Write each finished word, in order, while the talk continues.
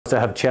I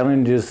have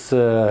challenges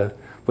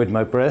with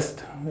my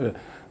breast,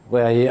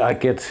 where I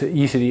get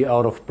easily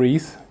out of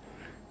breath,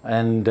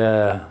 and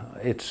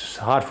it's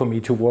hard for me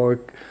to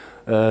work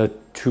on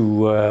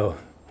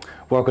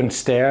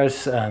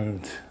stairs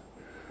and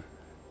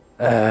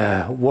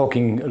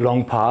walking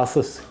long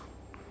paths.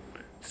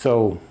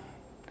 So,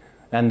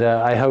 and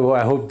I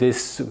hope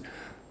this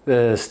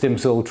stem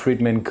cell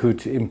treatment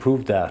could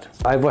improve that.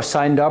 I was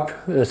signed up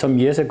some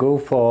years ago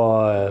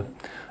for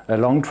a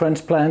lung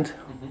transplant,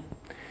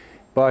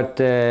 but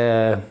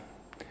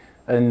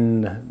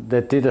and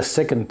they did a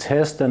second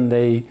test and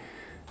they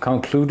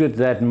concluded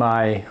that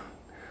my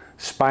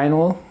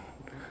spinal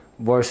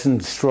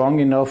wasn't strong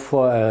enough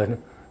for a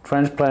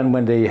transplant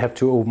when they have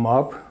to open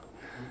up,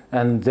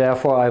 and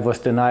therefore I was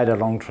denied a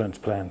lung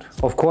transplant.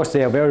 Of course,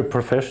 they are very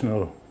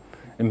professional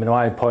in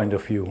my point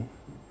of view,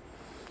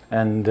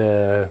 and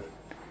there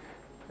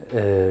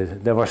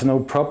was no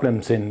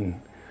problems in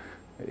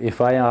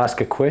if I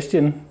ask a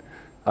question,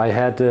 I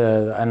had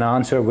an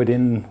answer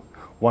within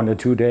 1 or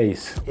 2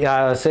 days.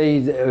 Yeah, I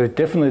say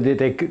definitely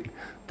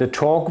the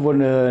talk would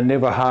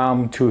never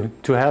harm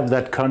to have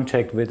that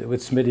contact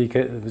with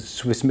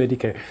Swiss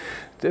Medica.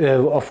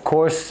 Of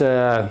course,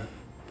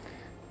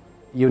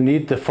 you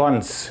need the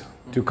funds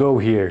to go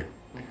here,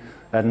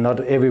 and not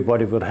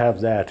everybody will have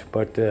that.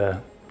 But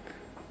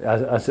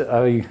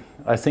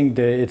I think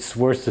that it's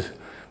worth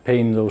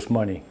paying those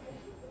money.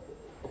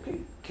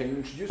 Okay, can you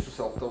introduce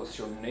yourself? Tell us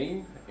your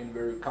name and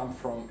where you come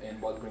from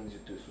and what brings you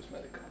to Swiss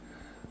Medica.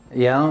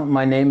 Yeah,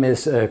 my name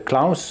is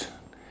Klaus.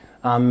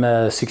 I'm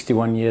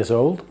 61 years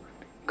old,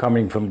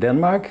 coming from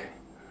Denmark,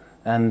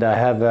 and I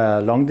have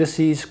a lung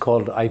disease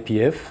called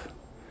IPF.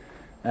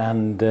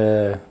 And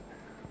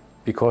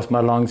because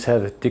my lungs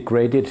have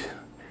degraded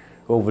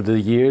over the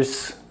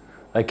years,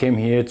 I came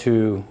here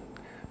to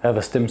have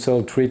a stem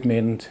cell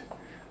treatment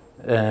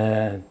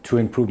to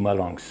improve my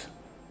lungs.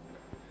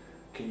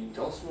 Can you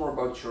tell us more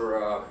about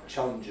your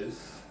challenges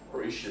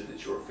or issues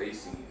that you're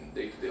facing in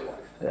day-to-day life?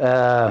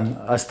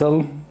 I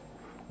still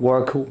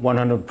work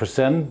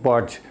 100%,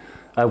 but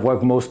I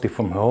work mostly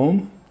from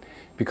home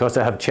because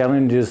I have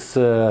challenges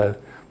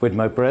with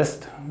my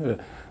breast,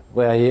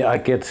 where I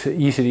get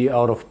easily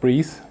out of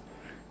breath,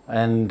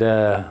 and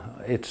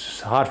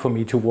it's hard for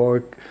me to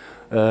work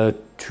on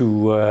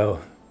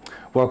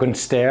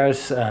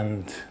stairs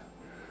and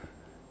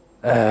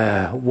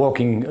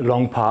walking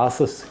long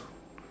paths.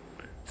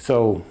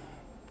 So,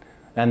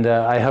 and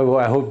I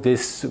hope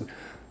this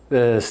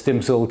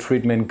stem cell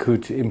treatment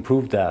could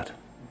improve that.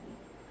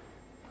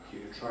 Have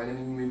you tried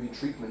any maybe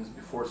treatments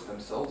before stem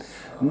cells?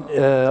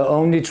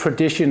 Only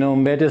traditional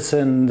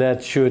medicine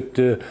that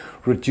should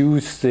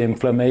reduce the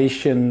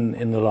inflammation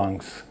in the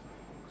lungs.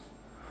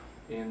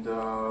 And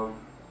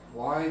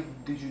why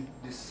did you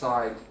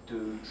decide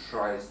to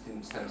try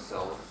stem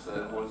cells?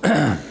 Was it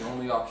the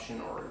only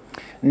option, or?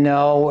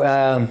 No,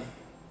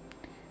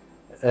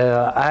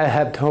 I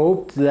had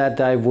hoped that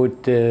I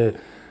would.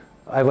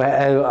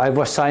 I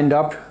was signed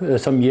up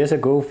some years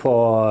ago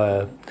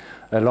for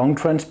a lung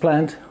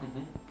transplant,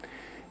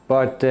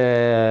 but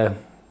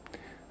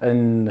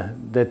and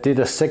they did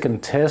a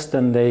second test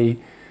and they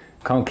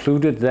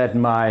concluded that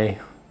my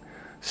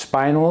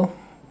spinal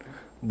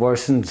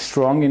wasn't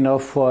strong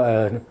enough for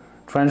a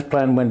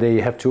transplant when they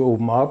have to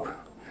open up,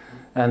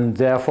 and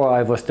therefore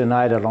I was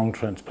denied a lung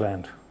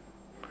transplant.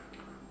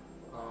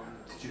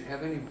 Did you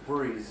have any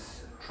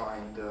worries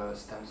trying the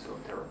stem cell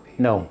therapy?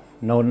 No,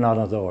 not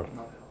at all.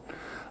 Not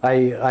at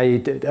all. I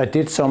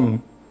did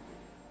some,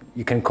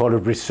 you can call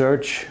it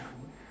research,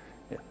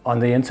 on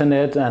the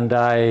internet, and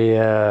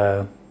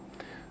I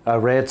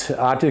read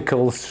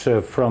articles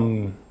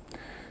from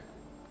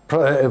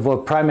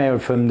primarily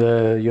from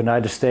the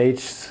United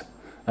States,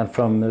 and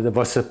it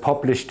was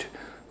published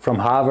from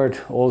Harvard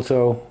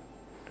also,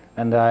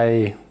 and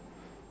I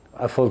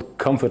felt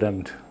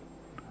confident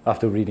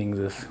after reading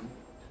this.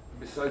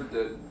 Besides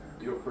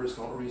your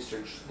personal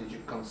research, did you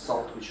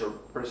consult with your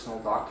personal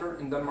doctor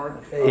in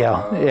Denmark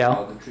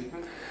about the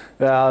treatment?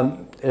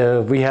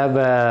 We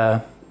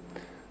have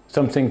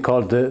something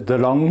called the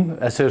Lung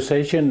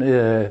Association,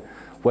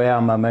 where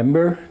I'm a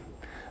member,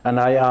 and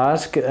I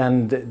asked,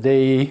 and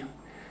they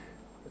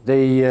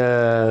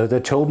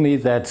told me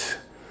that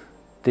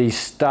they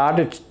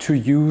started to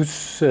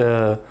use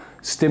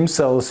stem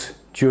cells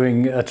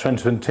during a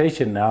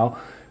transplantation now,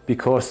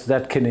 because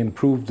that can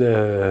improve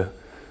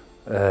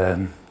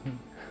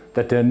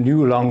that the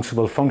new lungs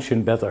will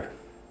function better.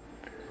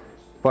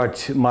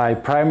 But my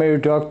primary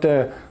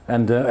doctor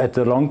and at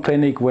the lung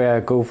clinic where I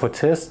go for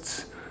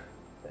tests,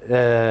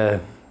 they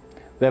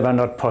were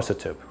not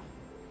positive.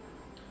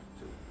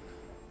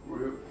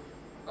 Were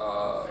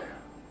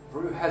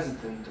you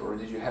hesitant, or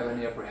did you have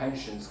any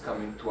apprehensions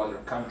coming to other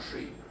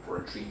country for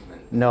a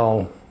treatment?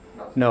 No,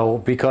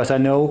 because I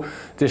know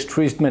this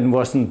treatment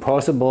wasn't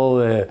possible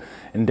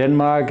in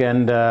Denmark,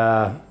 and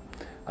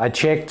I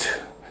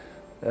checked.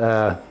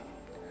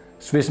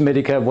 Swiss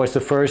Medica was the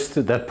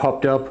first that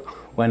popped up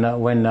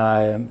when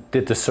I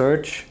did the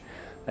search,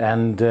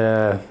 and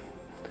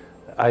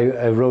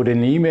I wrote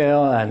an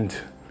email, and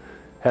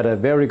had a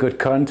very good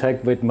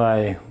contact with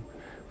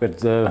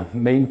the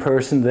main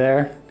person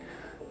there,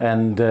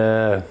 and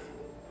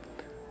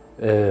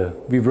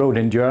we wrote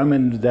in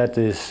German. That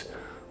is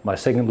my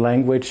second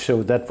language,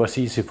 so that was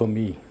easy for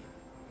me.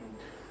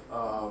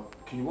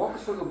 Can you walk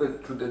us a little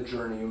bit through the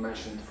journey you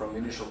mentioned from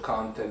initial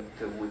contact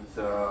with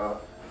the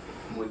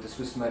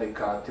Swiss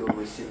Medica till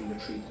receiving the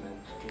treatment?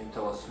 Can you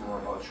tell us more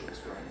about your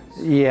experience?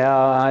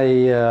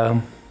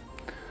 Yeah,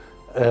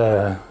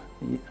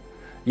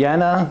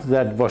 Jana,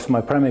 that was my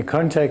primary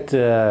contact,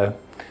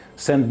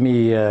 sent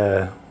me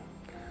a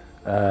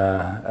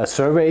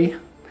survey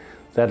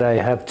that I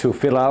have to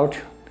fill out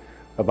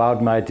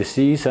about my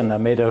disease, and I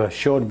made a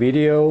short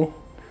video,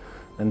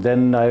 and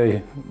then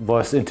I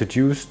was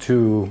introduced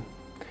to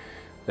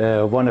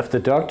one of the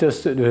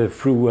doctors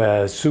through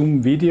a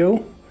Zoom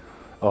video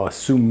or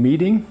Zoom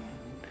meeting,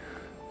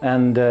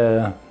 and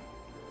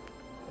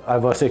I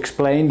was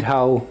explained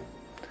how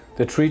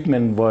the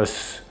treatment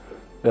was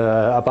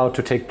about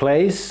to take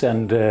place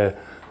and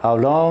how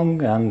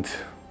long, and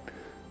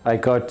I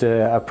got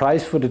a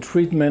price for the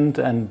treatment,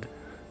 and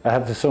I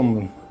have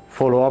some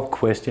follow-up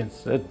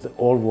questions that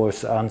all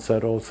was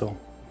answered also.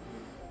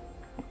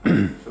 So,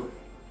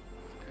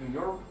 in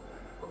your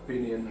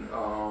opinion,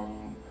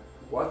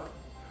 what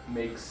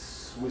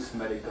makes Swiss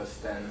Medica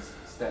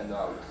stand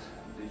out?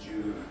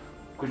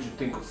 Could you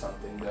think of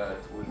something that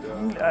would?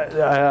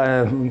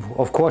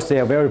 Of course, they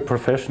are very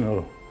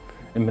professional,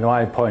 in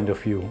my point of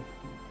view,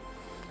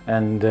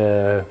 and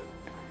there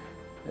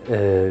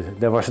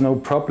was no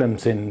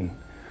problems in.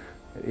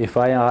 If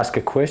I ask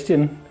a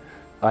question,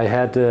 I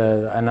had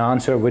an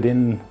answer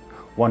within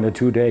 1 or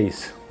 2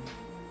 days.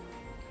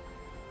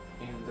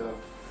 And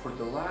for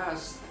the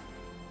last,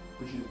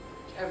 would you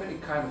have any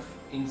kind of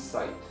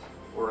insight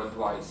or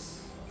advice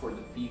for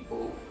the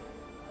people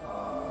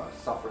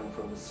suffering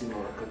from a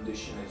similar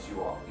condition as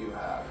you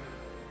have?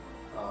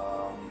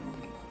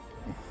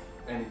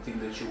 Anything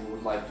that you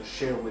would like to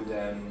share with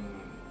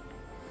them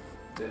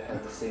that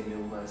have the same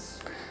illness?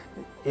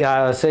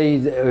 Yeah, I say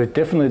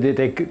definitely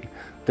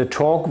the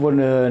talk would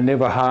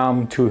never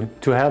harm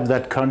to have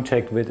that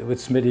contact with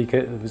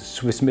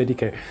Swiss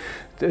Medica.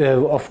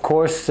 Of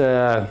course,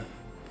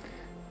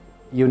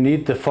 you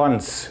need the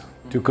funds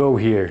to go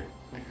here,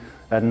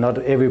 and not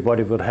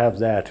everybody will have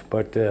that.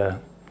 But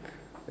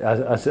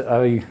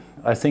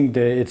I think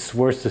that it's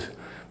worth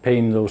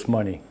paying those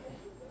money.